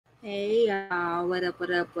Hey y'all, what up,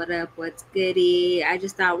 what up, what up, what's goody? I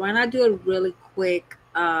just thought, why not do a really quick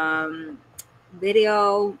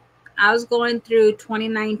video? I was going through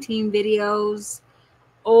 2019 videos,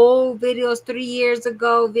 old videos, 3 years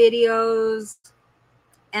ago videos,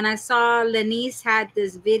 and I saw Lenice had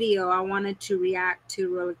this video I wanted to react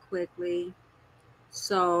to really quickly.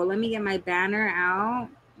 So let me get my banner out.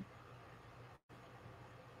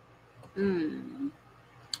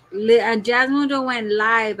 Jasmundo went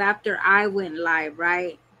live after I went live,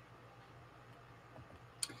 right?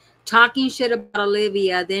 Talking shit about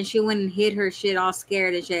Olivia. Then she went and hid her shit all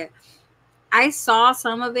scared and shit. I saw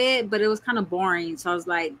some of it, but it was kind of boring. So I was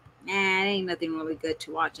like, nah, it ain't nothing really good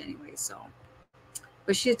to watch anyway. So,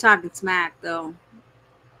 but she's talking smack though.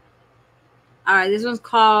 All right, this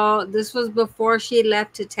was before she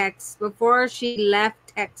left to Texas. Before she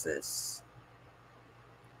left Texas.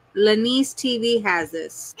 Lenice TV has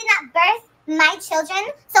this. Did not birth my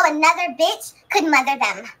children so another bitch could mother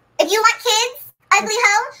them. If you want kids, ugly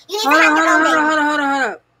hoe, you need to have your own baby. Hold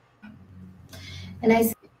up. And I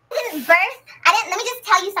didn't birth. Let me just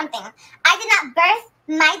tell you something. I did not birth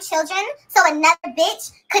my children so another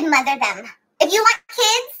bitch could mother them. If you want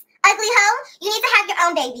kids, ugly hoe, you need to have your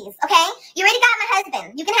own babies, okay? You already got my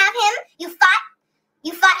husband. You can have him.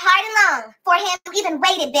 You fought hard and long for him. You even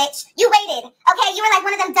waited, bitch. You waited, okay? You were like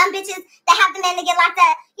one of them dumb bitches that have the men to get locked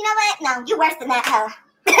up. You know what? No, you worse than that, hoe.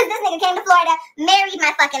 This nigga came to Florida, married my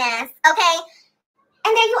fucking ass, okay?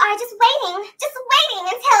 And there you are, just waiting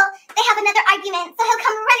until they have another argument, so he'll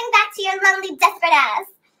come running back to your lonely, desperate ass.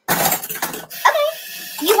 Okay,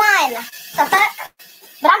 you won. The fuck?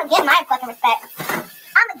 But I'm gonna get my fucking respect.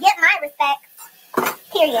 I'm gonna get my respect.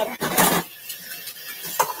 Period.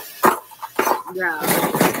 Yeah.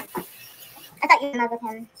 I thought you were in love with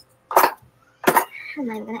him. I'm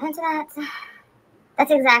not even gonna answer that.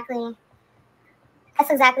 That's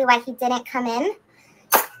exactly why he didn't come in.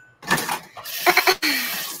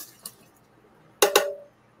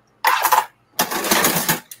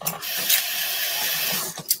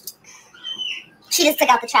 She just took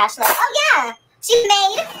out the trash list. Oh yeah, she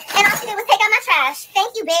made, and all she did was take out my trash.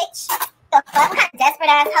 Thank you, bitch. The fuck? What kind of desperate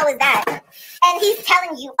ass hoe is that? And he's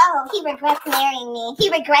telling you, oh, he regrets marrying me. He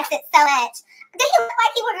regrets it so much. Did he look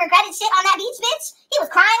like he would regretted shit on that beach, bitch? He was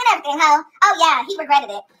crying and everything, hoe. Oh yeah, he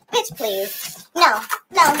regretted it. Bitch, please. No.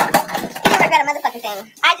 He didn't regret a motherfucking thing.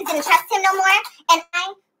 I just didn't trust him no more, and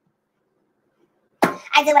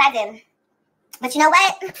I did what I did. But you know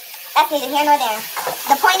what? That's neither here nor there.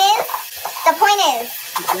 The point is,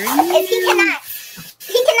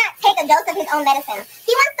 he cannot take a dose of his own medicine.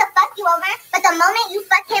 He wants to fuck you over, but the moment you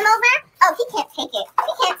fuck him over, oh, he can't take it.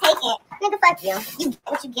 He can't take it. Nigga, fuck you. You get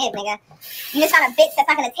what you give, nigga. You just found a bitch that's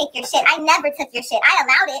not gonna take your shit. I never took your shit. I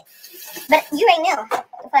allowed it. But you ain't knew.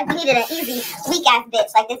 Fuck, you needed an easy, weak ass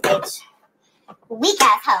bitch like this bitch. Weak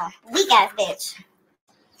ass hoe. Weak ass bitch.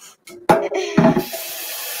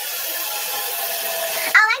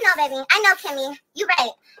 Oh, I know, baby. I know, Kimmy. You're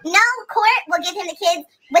right. No court will give him the kids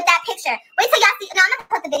with that picture. Wait till y'all see. No, I'm not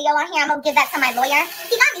gonna put the video on here. I'm gonna give that to my lawyer.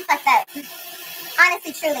 He got me fucked up.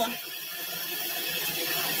 Honestly, truly.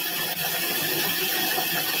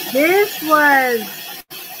 This was.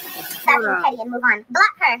 Stop being petty and move on.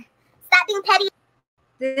 Block her. Stop being petty.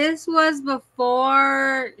 This was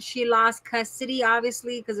before she lost custody,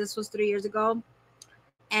 obviously, because this was 3 years ago.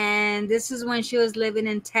 And this is when she was living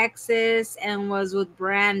in Texas and was with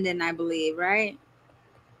Brandon, I believe, right?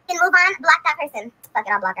 And move on. Block that person. Fuck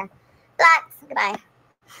it, I'll block her. Blocked. Goodbye.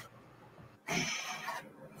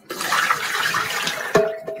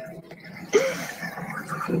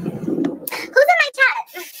 Who's in my chat?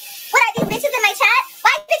 What are these bitches in my chat?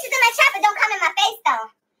 Why are bitches in my chat but don't come in my face, though?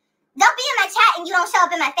 Don't be in my chat and you don't show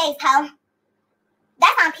up in my face, hoe.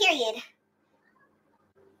 That's on period.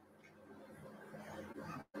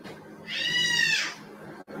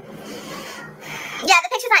 Yeah, the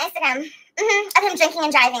picture's on Instagram. Of him drinking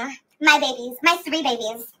and driving. My babies. My 3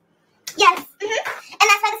 babies. Yes. And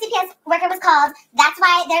that's why the CPS worker was called. That's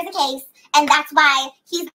why there's a case. And that's why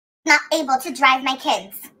he's not able to drive my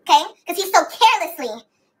kids. Okay? Because he's so carelessly.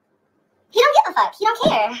 He don't give a fuck. He don't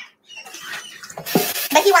care.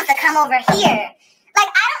 But he wants to come over here. Like,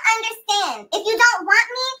 I don't understand. If you don't want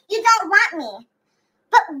me, you don't want me.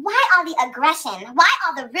 But why all the aggression? Why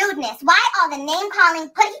all the rudeness? Why all the name calling?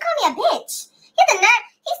 He called me a bitch. He the nerve.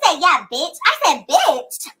 He said, yeah, bitch. I said,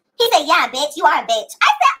 bitch. He said, yeah, bitch. You are a bitch.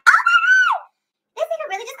 I said, oh my God. This nigga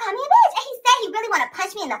really just called me a bitch. And he said he really want to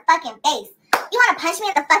punch me in the fucking face. You want to punch me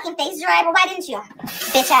in the fucking face, Gerard? Well, why didn't you?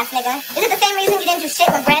 Bitch ass nigga. Is it the same reason you didn't do shit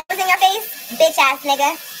when Brand was in your face? Bitch ass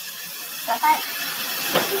nigga. So fuck.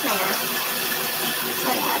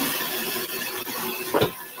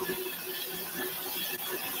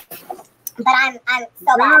 But I'm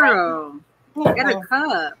so bad. Girl, get a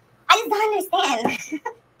cup. I just don't understand.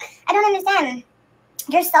 I don't understand.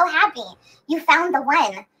 You're so happy. You found the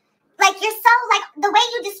one. Like, you're so, like, the way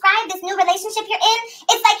you describe this new relationship you're in,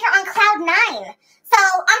 it's like you're on cloud 9. So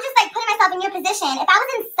I'm just, like, putting myself in your position. If I was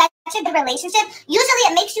in such a good relationship, usually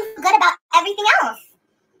it makes you feel good about everything else.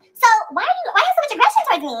 So why do you have so much aggression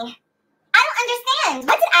towards me? I don't understand.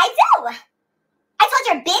 What did I do? I told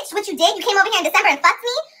your bitch what you did. You came over here in December and fucked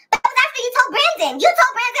me. But that was after you told Brandon. You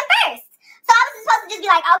told Brandon first. So I was supposed to just be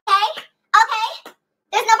like, okay.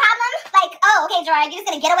 There's no problem? Like, oh, okay, Gerard, you're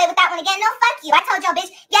just gonna get away with that one again? No, fuck you. I told your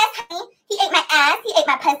bitch, yes, honey, he ate my ass, he ate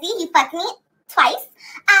my pussy, he fucked me twice.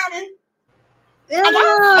 I guess. And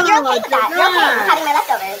you're okay with that. You're okay with having my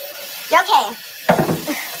leftovers. You're okay.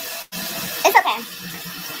 It's okay.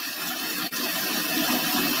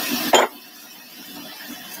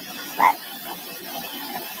 But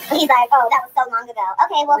he's like, oh, that was so long ago.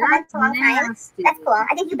 Okay, well, that's a long time. That's cool.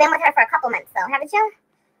 I think you've been with her for a couple months, though, haven't you?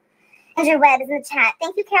 Andrew Webb is in the chat.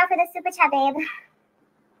 Thank you, Carol, for the super chat, babe.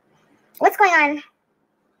 What's going on?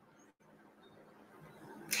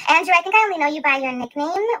 Andrew, I think I only know you by your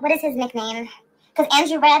nickname. What is his nickname? Because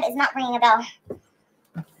Andrew Webb is not ringing a bell.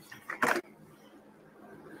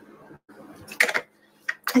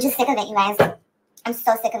 I'm just sick of it, you guys. I'm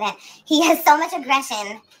so sick of it. He has so much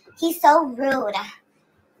aggression. He's so rude.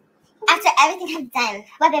 After everything I've done.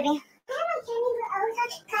 What, baby? I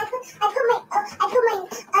put my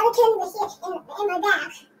other candy here in my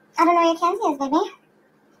bag. I don't know where your candy is, baby.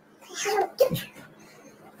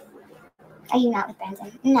 Are you not with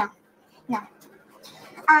Brandon? No.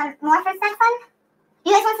 More for snack fun?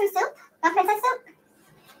 You guys want some soup? Want princess soup?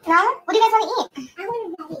 No? What do you guys want to eat? I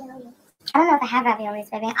want ravioli. I don't know if I have raviolis,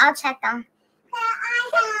 baby. I'll check them. My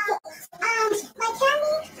candy,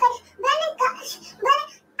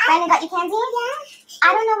 Brandon got you candy? Yeah.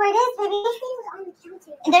 I don't know where it is, baby.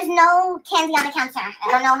 There's no candy on the counter. I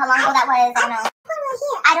don't know how long ago that was. I don't know.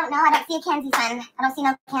 I don't know. I don't see a candy, son. I don't see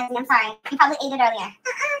no candy. I'm sorry. You probably ate it earlier.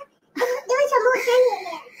 There was some more candy in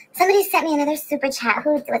there. Somebody sent me another super chat.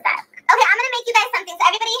 Who was that? Okay, I'm going to make you guys something. So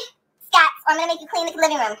everybody scats, or I'm going to make you clean the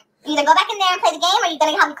living room. You either go back in there and play the game, or you're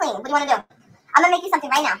going to help me clean. What do you want to do? I'm going to make you something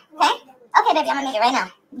right now, okay? Okay, baby, I'm going to make it right now.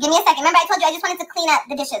 Give me a second. Remember, I told you I just wanted to clean up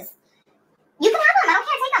the dishes. You can have them. I don't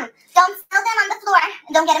care. Take them. Don't spill them on the floor.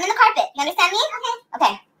 And don't get them in the carpet. You understand me?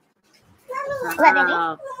 Okay. What, baby?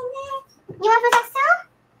 You want for sex too?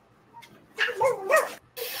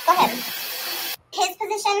 Go ahead. His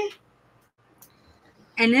position.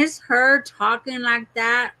 And it's her talking like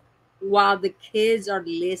that while the kids are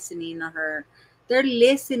listening to her. They're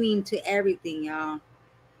listening to everything, y'all.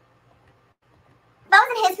 If I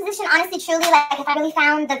was in his position, honestly, truly, like, if I really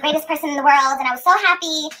found the greatest person in the world and I was so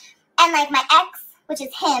happy, and, like, my ex, which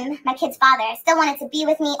is him, my kid's father, still wanted to be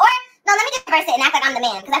with me, or, no, let me just reverse it and act like I'm the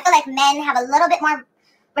man, because I feel like men have a little bit more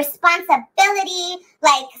responsibility,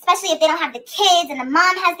 like, especially if they don't have the kids and the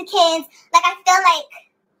mom has the kids. Like, I feel like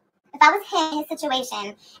if I was him in his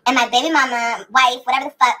situation, and my baby mama, wife, whatever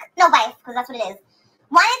the fuck, no, wife, because that's what it is,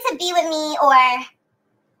 wanted to be with me, or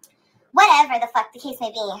whatever the fuck the case may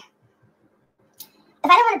be, if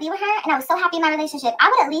I didn't want to be with her and I was so happy in my relationship, I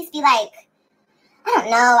would at least be like, I don't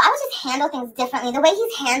know, I would just handle things differently. The way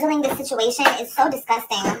he's handling this situation is so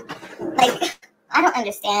disgusting. Like, I don't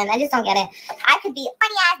understand. I just don't get it. I could be a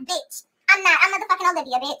funny ass bitch. I'm not. I'm motherfucking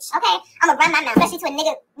Olivia, bitch. Okay? I'm gonna run my mouth, especially to a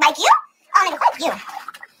nigga like you. Oh, nigga, fuck you.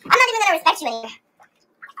 I'm not even gonna respect you anymore.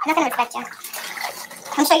 I'm not gonna respect you.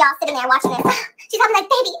 I'm sure y'all sitting there watching this. She's probably like,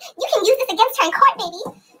 baby, you can use this against her in court, baby.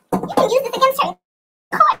 You can use this against her in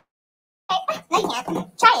court. No, you can't.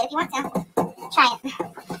 Try it if you want to. Try it.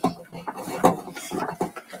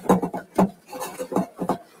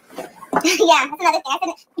 Yeah, that's another thing. I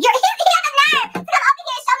said, he has a nerve to come up in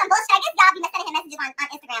here and show some bullshit. I guess y'all be sending him messages on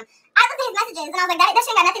Instagram. I looked at his messages and I was like, that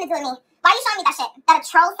shit got nothing to do with me. Why are you showing me that shit? That a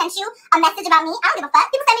troll sent you a message about me? I don't give a fuck.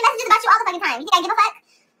 People send me messages about you all the fucking time. You think I give a fuck?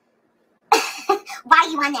 Why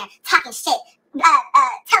are you on there talking shit?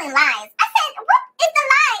 Telling lies. I said, what is the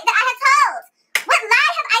lie that I have told? What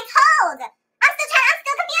lie have I told? I'm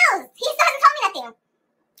still confused. He still hasn't told me nothing.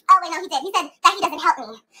 Oh, wait, no, he did. He said that he doesn't help me.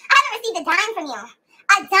 I haven't received a dime from you.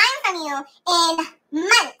 A dime from you in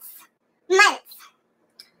months.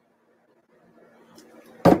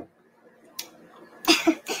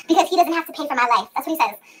 Because he doesn't have to pay for my life. That's what he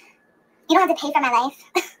says. You don't have to pay for my life.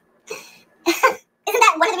 Isn't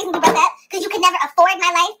that one of the reasons we broke up? Because you could never afford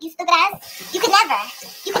my life, you stupid ass. You could never.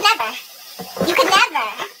 It's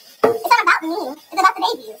not about me. It's about the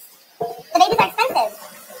babies. The babies are expensive.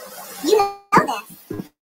 You know this.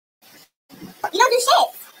 You don't do shit.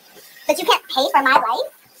 But you can't pay for my life?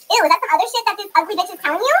 Ew, is that some other shit that this ugly bitch is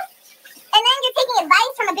telling you? And And then you're taking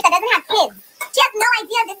advice from a bitch that doesn't have kids. She has no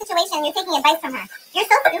idea of this situation, and you're taking advice from her. You're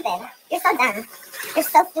so stupid. You're so dumb. You're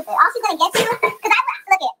so stupid. All she's gonna get you, because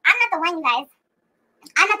look it, I'm not the one, you guys.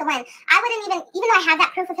 I'm not the one. I wouldn't even though I have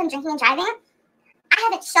that proof of him drinking and driving, I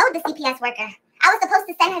haven't showed the CPS worker. I was supposed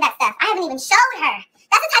to send her that stuff. I haven't even showed her.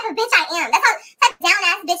 That's the type of bitch I am. That's the type of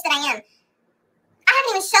down-ass bitch that I am. I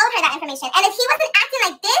haven't even showed her that information. And if he wasn't acting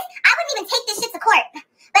like this, I wouldn't even take this shit to court.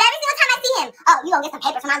 But every single time I see him, oh, you gonna get some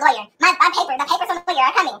papers from my lawyer. The papers from the lawyer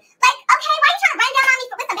are coming. Like, okay, why are you trying to run down on me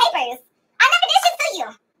with some papers? I never did shit to you.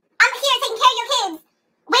 I'm here taking care of your kids,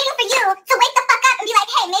 waiting for you to wake the fuck up and be like,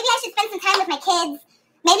 hey, maybe I should spend some time with my kids.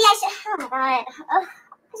 Maybe I should, oh my God. Oh,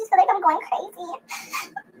 I just feel like I'm going crazy.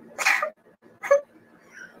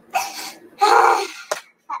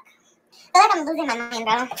 Fuck. I feel like I'm losing my mind,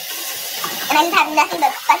 bro. And I just have nothing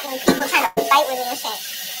but fucking people trying to fight with me and shit.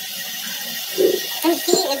 And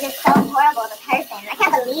he is just so horrible of a person. I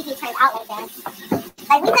can't believe he turned out like this.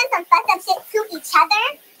 Like, we done some fucked up shit to each other,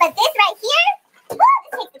 but this right here, woo,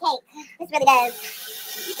 this takes the cake. This really does.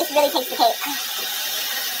 This really takes the cake.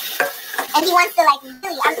 And he wants to, like,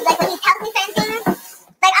 really, like, when he tells me certain things,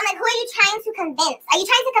 like, I'm like, who are you trying to convince? Are you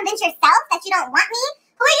trying to convince yourself that you don't want me?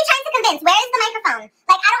 Who are you trying to convince? Where is the microphone?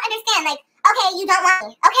 Like, I don't understand. Like, okay, you don't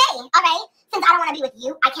want me. Okay, all right. Since I don't want to be with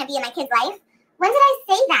you, I can't be in my kid's life. When did I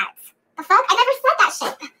say that? The fuck? I never said that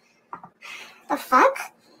shit. The fuck?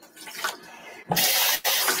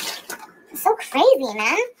 It's so crazy,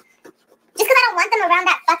 man. Just because I don't want them around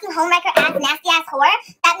that fucking homewrecker ass, nasty ass whore,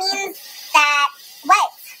 that means that,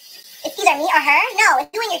 what? It's either me or her? No,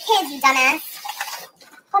 it's you and your kids, you dumbass.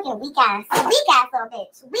 Fucking weak ass. Weak ass little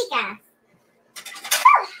bitch. Weak ass.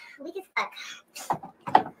 Weak as fuck.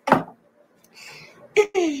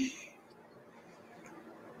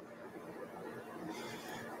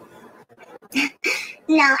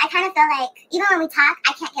 No, I kind of feel like, even when we talk,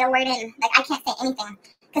 I can't get a word in. Like, I can't say anything.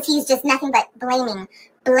 Because he's just nothing but blaming,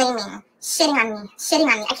 shitting on me.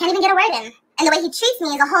 I can't even get a word in. And the way he treats me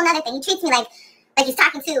is a whole nother thing. He treats me like he's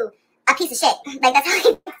talking to a piece of shit. Like, that's how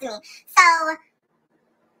he talks to me. So,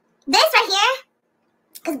 this right here,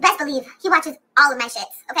 because best believe, he watches all of my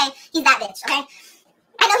shits, okay? He's that bitch, okay?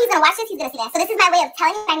 I know he's going to watch this, he's going to see this. So this is my way of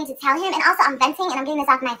telling him I need to tell him. And also, I'm venting and I'm getting this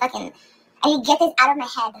off my fucking, I need to get this out of my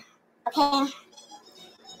head, okay?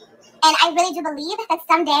 And I really do believe that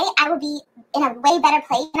someday I will be in a way better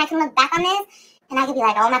place and I can look back on this and I can be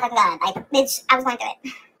like, oh my fucking God, like, bitch, I was going through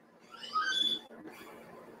it.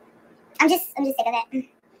 I'm just sick of it.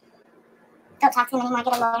 Don't talk to him anymore,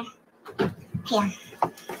 get a lawyer.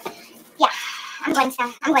 Yeah, I'm going to.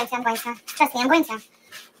 Trust me, I'm going to. I'm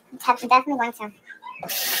definitely going to.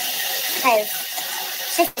 Because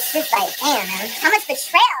it's just like, damn, man. How much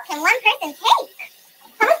betrayal can one person take?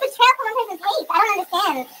 How much betrayal can one person take? I don't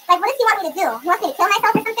understand. Like, what does he want me to do? He wants me to kill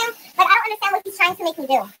myself or something? Like, I don't understand what he's trying to make me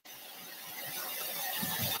do.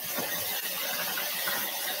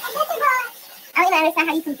 I don't even understand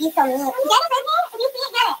how you can be so mean. Get it, baby? If you see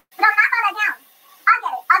it, get it. But don't knock all that down.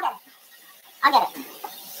 I'll get it.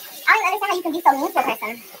 I don't even understand how you can be so mean to a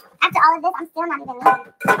person. After all of this, I'm still not even mean.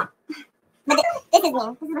 But this is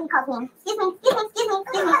mean. This is what he calls mean. Excuse me.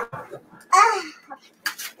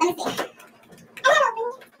 Let me see.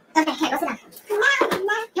 Okay, here, go sit down. You want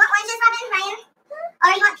oranges, Ryan? Or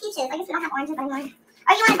you want peaches? I guess we don't have oranges anymore.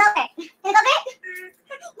 Or you want a go-gurt? You want a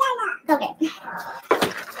go-gurt? Go-gurt.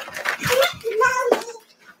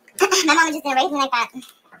 My mama just didn't raise me like that.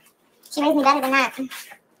 She raised me better than that. Here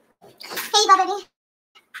you go, baby.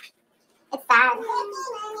 It's sad. Go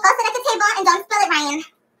sit at the table and don't spill it, Ryan.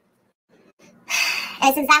 And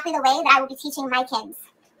it's exactly the way that I will be teaching my kids.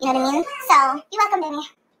 You know what I mean? So, you're welcome, baby.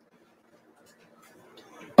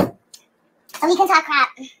 So we can talk crap.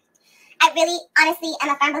 I really, honestly, am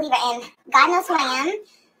a firm believer in God knows who I am.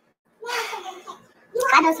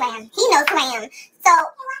 God knows who I am. He knows who I am. So,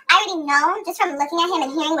 I already know, just from looking at him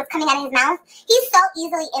and hearing what's coming out of his mouth, he's so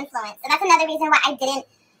easily influenced. And that's another reason why I didn't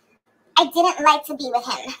like to be with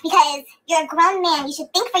him. Because you're a grown man, you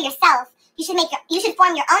should think for yourself. You should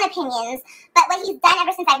form your own opinions. But what he's done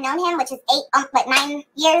ever since I've known him, which is 9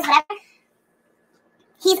 years, whatever,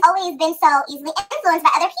 he's always been so easily influenced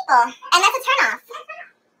by other people. And that's a turnoff.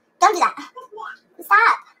 Don't do that.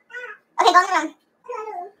 Stop. Okay, go in the room.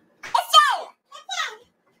 It's Jen!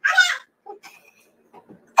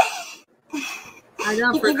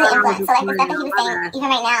 He's easily influenced. So, like, the stuff that he was saying, even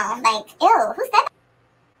right now, like, ew, who said that?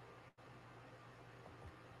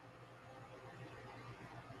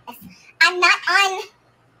 I'm not on.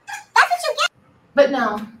 That's what you get. But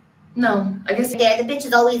no, I guess. There, the bitch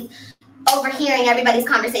is always overhearing everybody's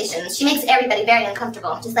conversations. She makes everybody very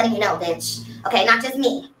uncomfortable. Just letting you know, bitch. Okay, not just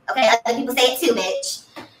me. Okay, other people say it too, bitch.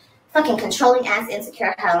 Fucking controlling ass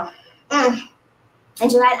insecure hell. And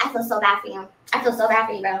you're right, I feel so bad for you. I feel so bad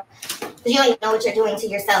for you, bro. Because you don't even know what you're doing to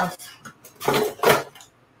yourself.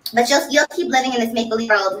 But you'll keep living in this make-believe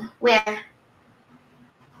world where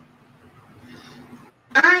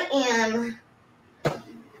I'm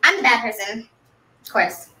the bad person, of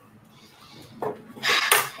course.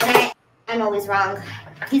 And I'm always wrong.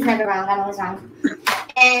 He's never wrong. I'm always wrong.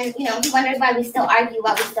 And, you know, he wonders why we still argue,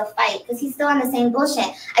 why we still fight, because he's still on the same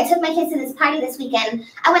bullshit. I took my kids to this party this weekend.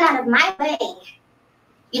 I went out of my way,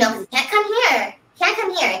 you know, because he can't come here. Can't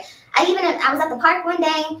come here. I was at the park one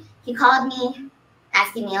day. He called me,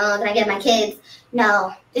 asking me, oh, can I get my kids?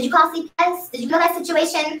 No. Did you call CPS? Did you know that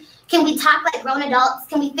situation? Can we talk like grown adults?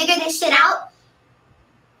 Can we figure this shit out?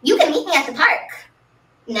 You can meet me at the park.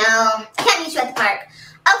 No, I can't meet you at the park.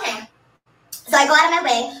 Okay. So I go out of my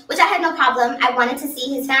way, which I had no problem. I wanted to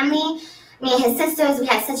see his family, me and his sisters. We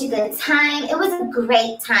had such a good time. It was a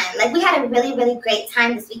great time. Like, we had a really, really great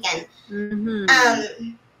time this weekend.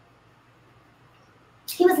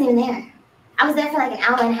 He wasn't even there. I was there for like an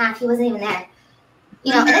hour and a half. He wasn't even there.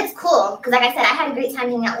 You know, and it's cool, because like I said, I had a great time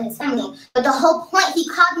hanging out with his family. But the whole point, he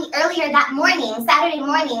called me earlier that morning, Saturday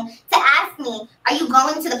morning, to ask me, are you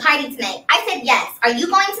going to the party tonight? I said yes. Are you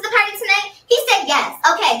going to the party tonight? He said yes.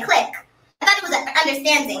 Okay, click. I thought it was an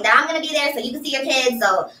understanding that I'm going to be there so you can see your kids,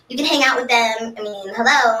 so you can hang out with them. I mean,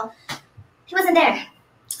 hello. He wasn't there.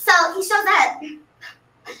 So he shows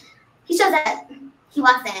up. He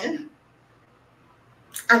walks in.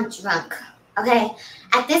 I'm drunk, okay?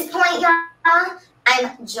 At this point, y'all,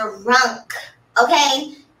 I'm drunk,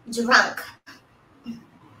 okay? Drunk.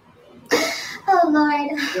 Oh,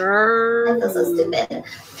 Lord. Girl. I feel so stupid.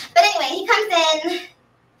 But anyway, he comes in.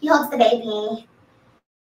 He holds the baby.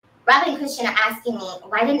 Robin and Christian are asking me,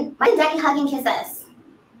 why didn't Daddy hug and kiss us?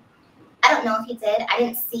 I don't know if he did. I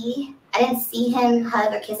didn't see him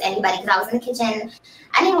hug or kiss anybody because I was in the kitchen.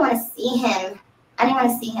 I didn't want to see him.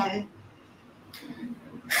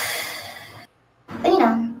 But, you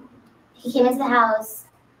know, he came into the house.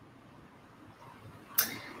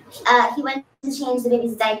 He went to change the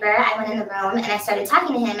baby's diaper. I went in the room and I started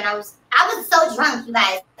talking to him, and I was so drunk, you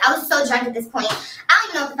guys. I was so drunk at this point. I don't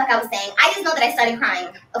even know what the fuck I was saying. I just know that I started crying.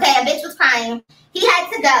 Okay, a bitch was crying. He had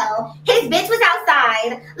to go. His bitch was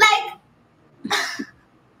outside. Like,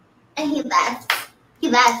 and he left. He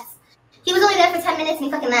was only there for 10 minutes and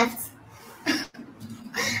he fucking left. I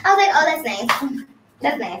was like, oh, that's nice.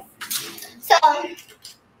 That's nice. So,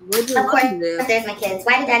 of course, there's my kids.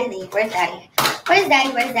 Why did Daddy leave? Where's Daddy? Where's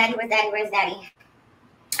Daddy?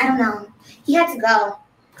 I don't know. He had to go.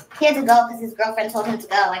 Because his girlfriend told him to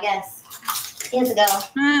go, I guess. He had to go.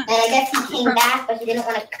 And I guess he came back, but he didn't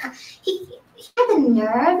want to come. He had the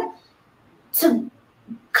nerve to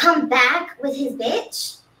come back with his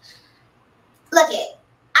bitch. Look it.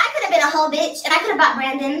 I could have been a whole bitch, and I could have brought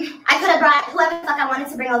Brandon. I could have brought whoever the fuck I wanted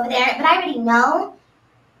to bring over there, but I already know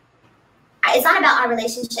it's not about our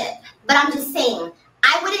relationship. But I'm just saying,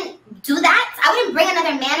 I wouldn't do that. I wouldn't bring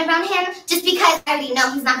another man around him just because I already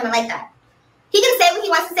know he's not going to like that. He can say what he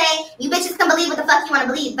wants to say. You bitches can believe what the fuck you want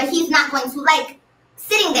to believe, but he's not going to like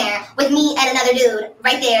sitting there with me and another dude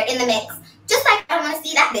right there in the mix. Just like I don't want to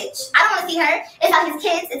see that bitch. I don't want to see her. It's about his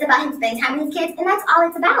kids. It's about him spending time with his kids, and that's all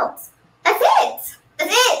it's about. That's it.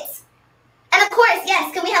 That's it. And of course,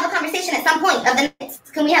 yes, can we have a conversation at some point of the night?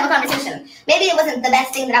 Can we have a conversation? Maybe it wasn't the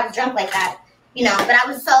best thing that I was drunk like that, you know, but I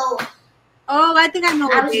was so... Oh, I think I know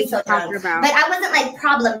what you're so talking about. But I wasn't like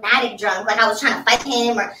problematic drunk, like I was trying to fight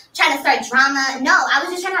him or trying to start drama. No, I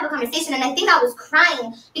was just trying to have a conversation, and I think I was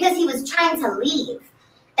crying because he was trying to leave.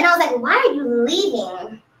 And I was like, why are you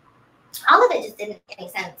leaving? All of it just didn't make any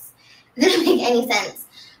sense. It didn't make any sense.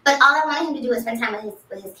 But all I wanted him to do was spend time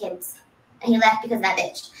with his kids. And he left because of that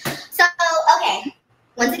bitch. So, okay.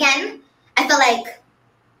 Once again, I feel like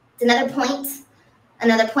it's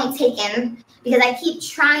another point taken, because I keep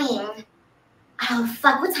trying. Oh,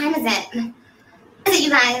 fuck, what time is it? Is it, you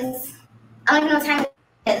guys? I don't even know what time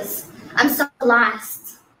it is. I'm so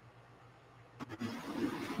lost.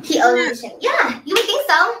 He owes me shit. Yeah, you would think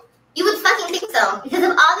so. You would fucking think so. Because of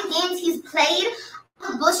all the games he's played,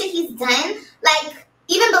 all the bullshit he's done, like,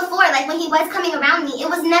 even before, like, when he was coming around me, it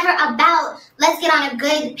was never about, let's get on a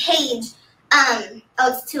good page. Oh,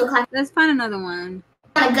 it's 2 o'clock. Let's find another one.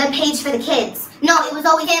 On a good page for the kids. No, it was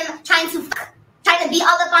always him trying to be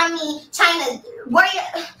all up on me, trying to worry,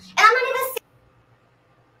 and I'm not even.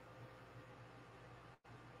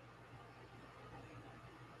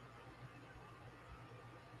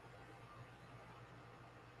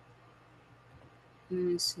 Let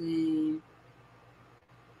me see.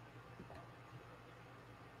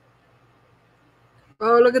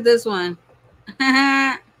 Oh, look at this one.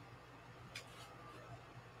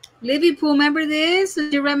 Livy Poo, remember this?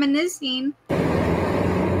 You're reminiscing. Happy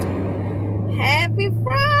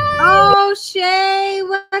Friday. Oh, Shay,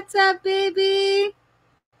 what's up, baby?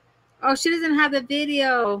 Oh, she doesn't have the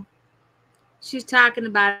video. She's talking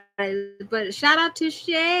about it. But shout out to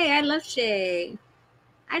Shay. I love Shay.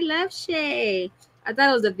 I love Shay. I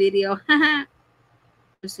thought it was a video.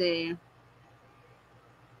 Let's see.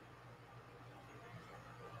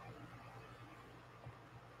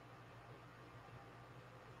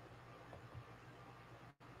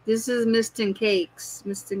 This is Mistin Cakes.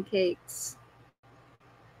 Mistin Cakes.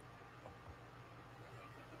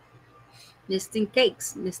 Mistin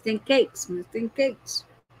Cakes. Mistin Cakes. Mistin Cakes.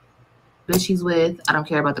 Bitch he's with. I don't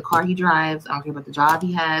care about the car he drives. I don't care about the job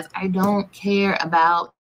he has. I don't care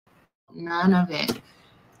about none of it.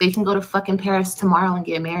 They can go to fucking Paris tomorrow and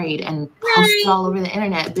get married and post it all over the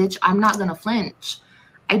internet. Bitch, I'm not gonna flinch.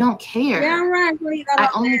 I don't care. Yeah, right. I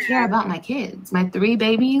only care about my kids. My 3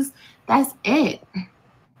 babies. That's it.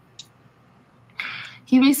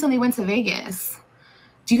 He recently went to Vegas.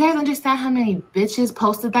 Do you guys understand how many bitches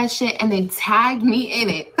posted that shit and they tagged me in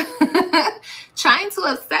it? Trying to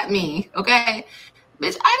upset me, okay?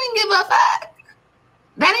 Bitch, I didn't give a fuck.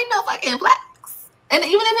 That ain't no fucking flex. And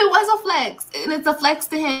even if it was a flex, and it's a flex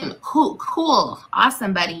to him, cool,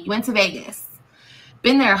 awesome, buddy. You went to Vegas.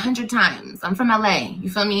 Been there 100 times. I'm from LA, you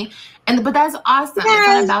feel me? But that's awesome.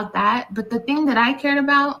 Yes. It's not about that. But the thing that I cared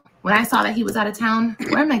about when I saw that he was out of town,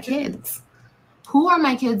 where are my kids? Who are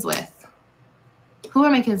my kids with? Who are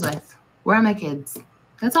my kids with? Where are my kids?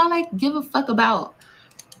 That's all I give a fuck about.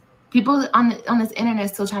 People on this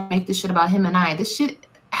internet still trying to make this shit about him and I. This shit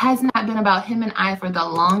has not been about him and I for the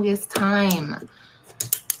longest time.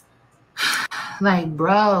 Like,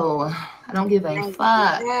 bro, I don't give a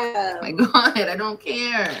fuck. My God, I don't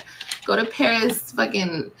care. Go to Paris,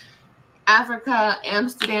 fucking Africa,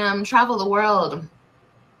 Amsterdam, travel the world.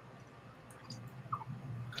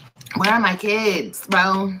 Where are my kids,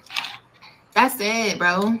 bro? That's it,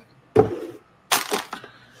 bro.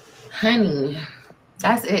 Honey,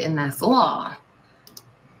 that's it and that's all.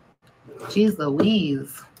 Jeez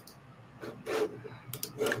Louise.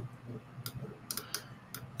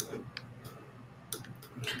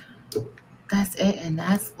 That's it and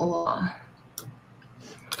that's all.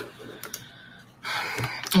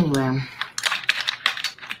 Anyway.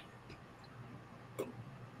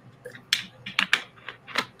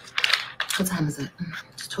 What time is it?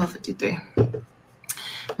 It's 12:53.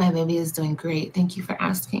 My baby is doing great. Thank you for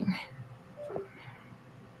asking.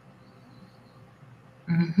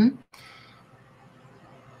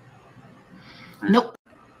 Nope.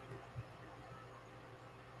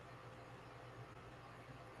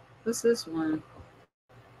 What's this one?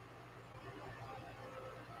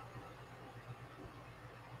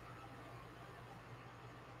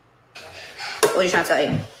 What are you trying to tell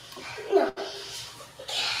you? No.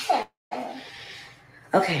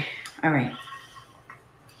 Okay. All right.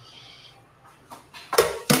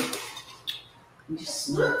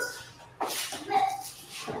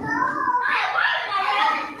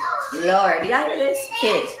 Lord, do y'all hear this?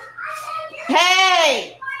 Kids.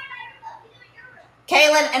 Hey!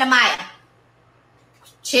 Kaylin and Amaya.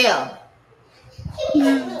 Chill.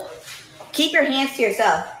 Keep your hands to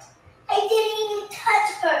yourself. I didn't even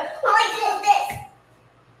touch her. All I did this.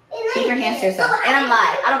 Keep your hands to yourself. And I'm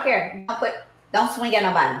live. I don't care. Don't swing at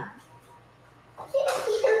nobody.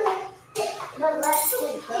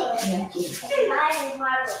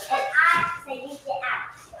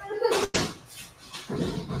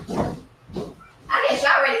 I guess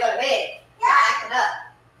y'all ready to go to bed. Y'all acting up.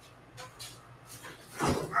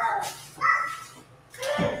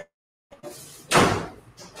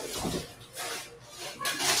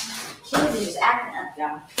 Kids is just acting up,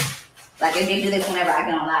 y'all. Like they do this whenever I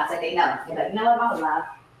get on live. It's like they know. They're like, you know what, I'm on live.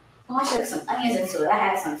 Oh, I should have some onions into it. I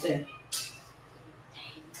had some too.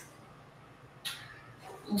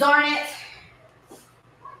 Darn it.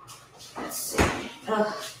 Let's see.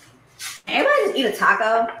 Ugh. Everybody just eat a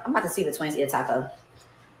taco. I'm about to see the twins eat a taco.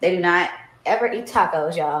 They do not ever eat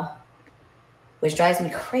tacos, y'all. Which drives me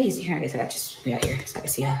crazy. Here, I guess I got just be out here so I can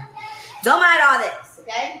see her. Don't mind all this,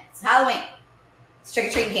 okay? It's Halloween. It's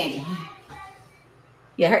trick-or-treating candy.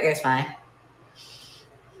 Yeah, her ear's fine.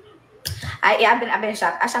 I've been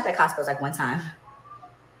shopped. I shopped at Costco's like one time.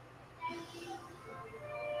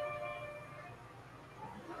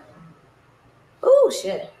 Ooh,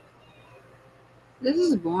 shit. This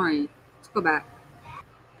is boring. Let's go back.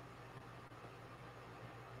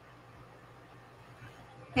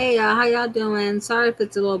 Hey, y'all. How y'all doing? Sorry if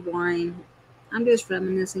it's a little boring. I'm just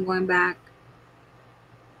reminiscing, going back.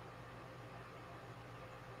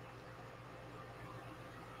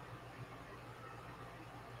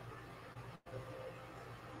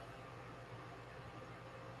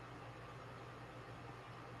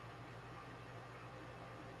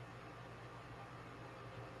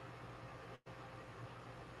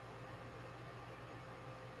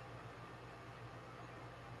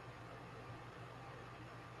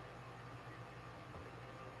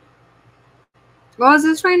 Oh, is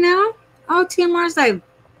this right now? Oh, TMR's live.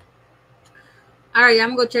 All right, I'm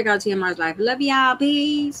gonna go check out TMR's live. Love y'all.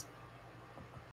 Peace.